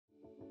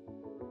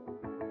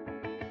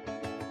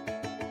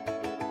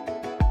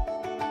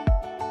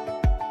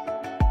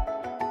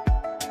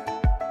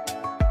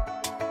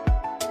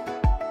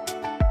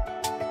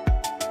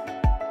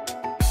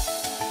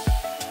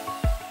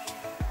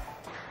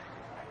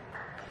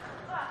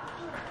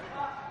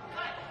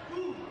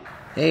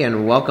Hey,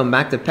 and welcome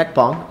back to Pech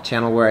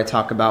channel where I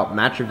talk about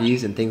match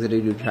reviews and things that I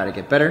do to try to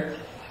get better,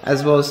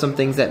 as well as some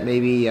things that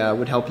maybe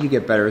would help you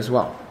get better as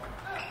well.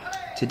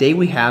 Today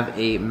we have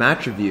a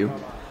match review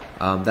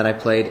that I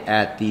played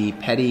at the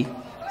Petty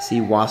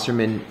C.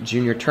 Wasserman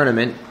Junior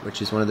Tournament,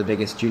 which is one of the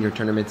biggest junior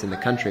tournaments in the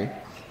country.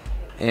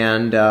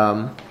 And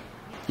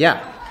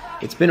yeah,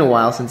 it's been a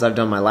while since I've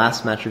done my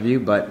last match review,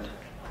 but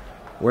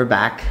we're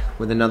back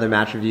with another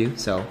match review.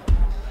 So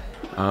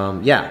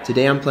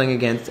today I'm playing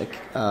against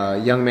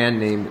a young man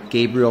named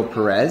Gabriel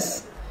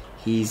Perez.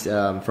 He's,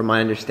 from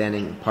my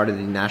understanding, part of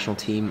the national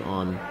team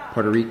on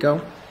Puerto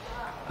Rico.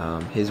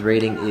 His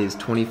rating is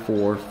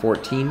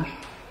 24-14,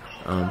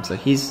 so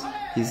he's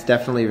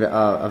definitely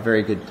a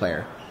very good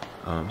player.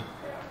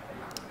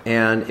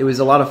 And it was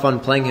a lot of fun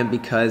playing him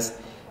because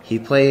he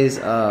plays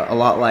a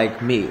lot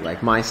like me,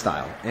 like my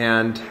style.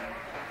 And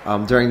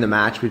during the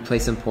match, we'd play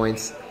some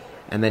points,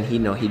 and then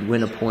he'd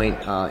win a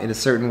point in a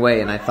certain way,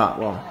 and I thought,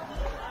 well,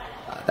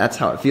 that's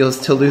how it feels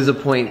to lose a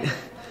point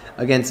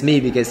against me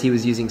because he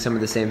was using some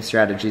of the same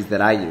strategies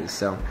that I use.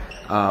 So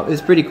it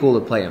was pretty cool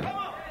to play him.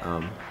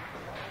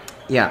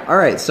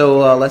 Alright,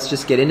 so let's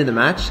just get into the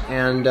match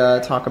and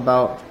talk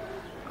about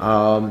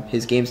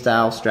his game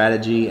style,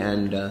 strategy,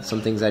 and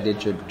some things I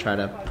did to try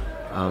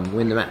to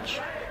win the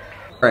match.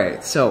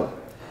 Alright, so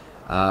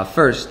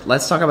first,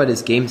 let's talk about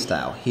his game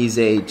style. He's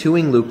a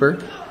two-wing looper,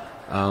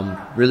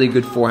 really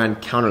good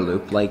forehand counter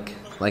loop.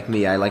 Like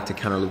me, I like to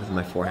counter loop with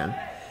my forehand.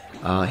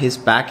 His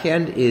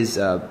backhand is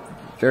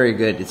very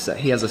good.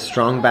 He has a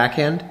strong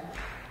backhand,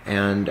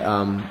 and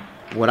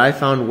what I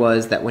found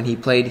was that when he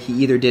played, he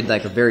either did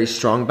like a very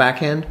strong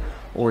backhand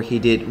or he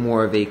did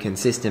more of a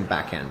consistent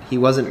backhand. He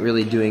wasn't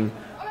really doing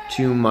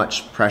too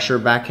much pressure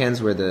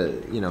backhands where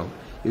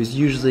it was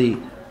usually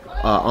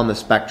on the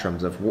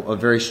spectrums of a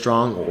very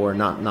strong or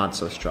not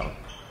so strong.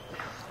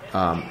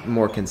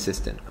 More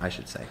consistent, I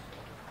should say.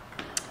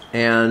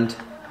 And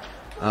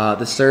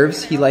the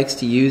serves he likes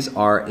to use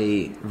are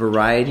a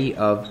variety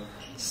of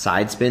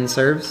side spin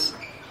serves.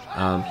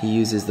 He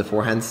uses the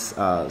forehand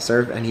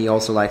serve, and he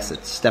also likes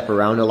to step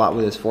around a lot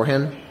with his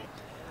forehand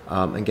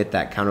and get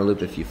that counter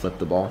loop if you flip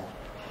the ball.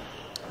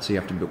 So you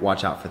have to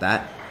watch out for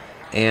that.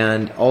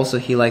 And also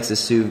he likes to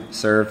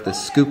serve the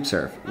scoop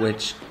serve,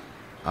 which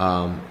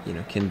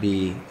can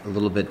be a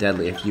little bit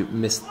deadly. If you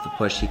miss the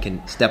push, he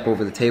can step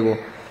over the table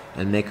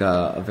and make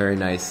a very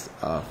nice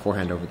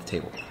forehand over the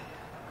table.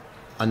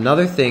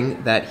 Another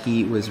thing that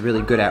he was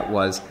really good at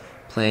was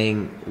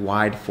playing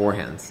wide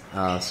forehands.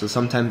 So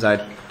sometimes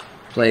I'd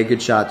play a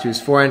good shot to his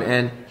forehand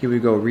and he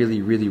would go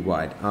really, really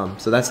wide.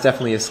 So that's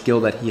definitely a skill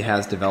that he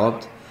has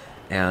developed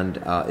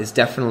and is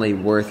definitely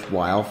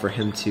worthwhile for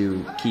him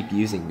to keep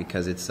using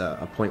because it's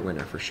a point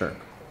winner for sure.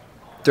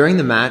 During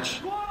the match,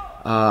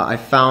 I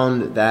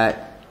found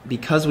that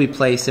because we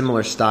play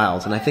similar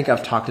styles, and I think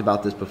I've talked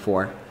about this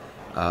before,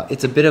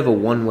 it's a bit of a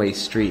one-way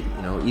street.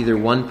 Either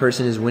one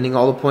person is winning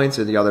all the points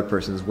or the other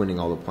person is winning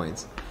all the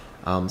points.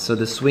 So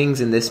the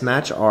swings in this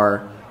match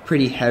are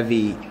pretty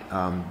heavy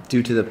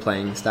due to the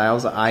playing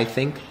styles, I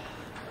think.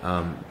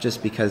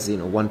 Just because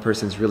one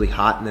person's really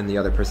hot and then the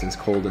other person's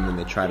cold, and then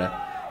they try to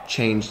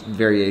change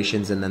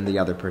variations, and then the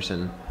other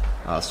person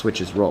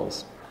switches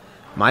roles.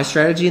 My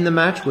strategy in the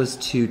match was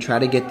to try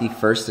to get the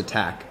first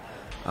attack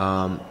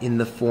in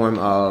the form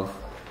of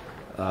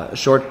a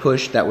short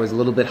push that was a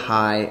little bit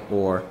high,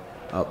 or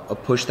a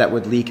push that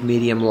would leak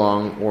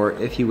medium-long, or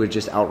if he would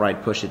just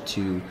outright push it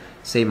to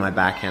save my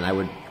backhand, I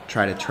would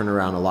try to turn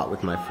around a lot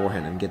with my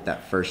forehand and get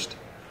that first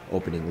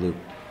opening loop.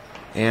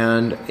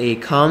 And a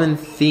common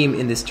theme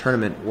in this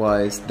tournament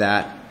was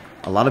that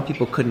a lot of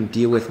people couldn't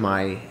deal with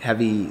my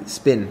heavy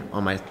spin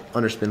on my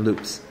underspin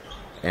loops.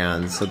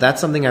 And so that's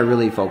something I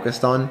really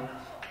focused on.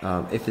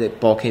 If the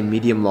ball came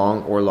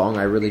medium-long or long,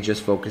 I really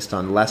just focused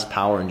on less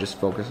power and just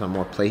focused on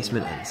more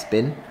placement and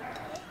spin,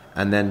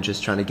 and then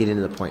just trying to get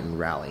into the point and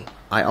rally.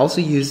 I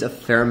also used a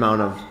fair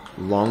amount of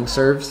long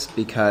serves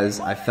because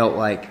I felt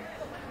like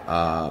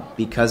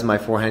because my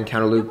forehand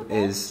counter loop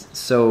is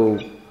so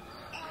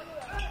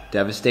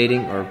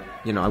devastating, or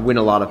I win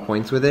a lot of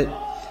points with it,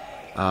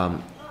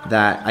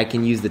 that I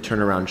can use the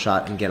turnaround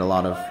shot and get a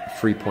lot of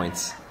free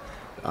points,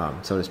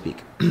 so to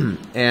speak.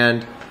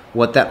 And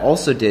what that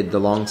also did, the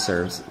long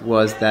serves,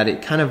 was that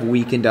it kind of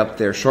weakened up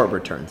their short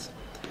returns.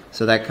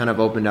 So that kind of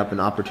opened up an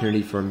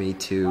opportunity for me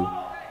to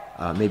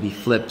maybe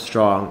flip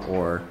strong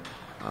or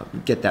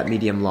get that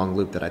medium-long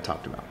loop that I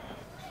talked about.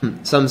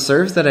 Some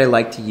serves that I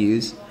like to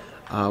use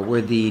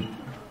were the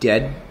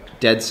dead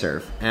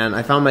serve. And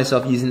I found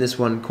myself using this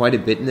one quite a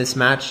bit in this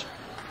match,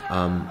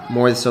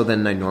 more so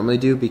than I normally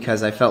do,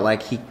 because I felt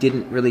like he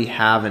didn't really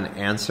have an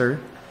answer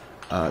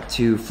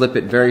to flip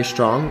it very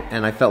strong,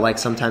 and I felt like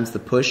sometimes the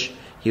push,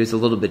 he was a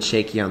little bit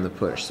shaky on the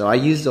push. So I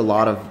used a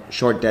lot of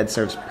short dead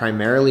serves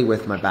primarily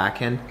with my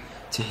backhand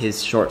to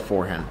his short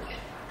forehand.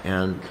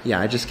 And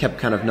I just kept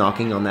kind of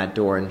knocking on that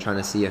door and trying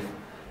to see if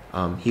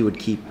he would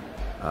keep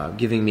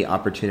giving me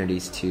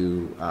opportunities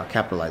to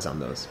capitalize on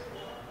those.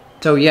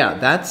 So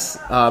that's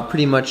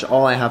pretty much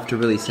all I have to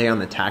really say on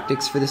the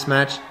tactics for this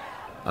match.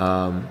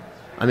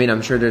 I mean,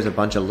 I'm sure there's a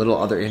bunch of little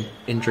other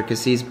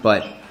intricacies,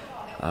 but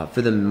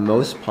for the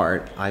most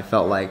part, I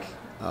felt like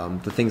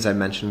the things I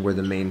mentioned were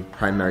the main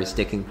primary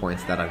sticking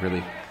points that I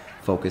really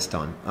focused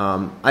on.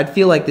 I'd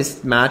feel like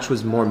this match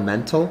was more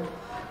mental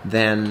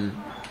than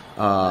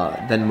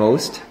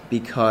most,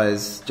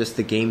 because just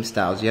the game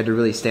styles, you had to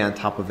really stay on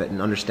top of it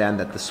and understand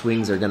that the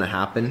swings are going to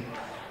happen,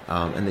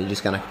 and then you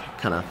just got to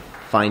kind of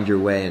find your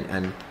way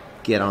and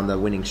get on the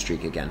winning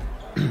streak again.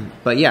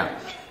 But yeah,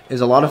 it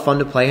was a lot of fun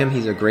to play him.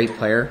 He's a great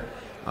player.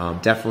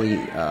 Definitely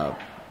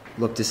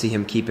look to see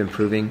him keep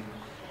improving.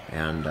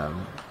 And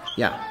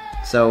yeah,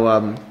 so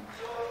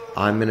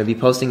I'm going to be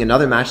posting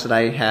another match that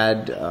I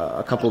had,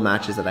 a couple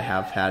matches that I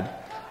have had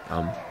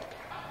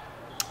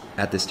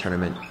at this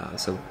tournament.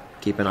 So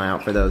keep an eye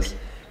out for those.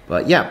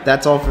 But yeah,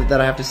 that's all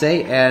that I have to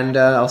say, and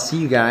I'll see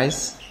you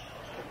guys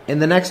in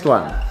the next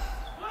one.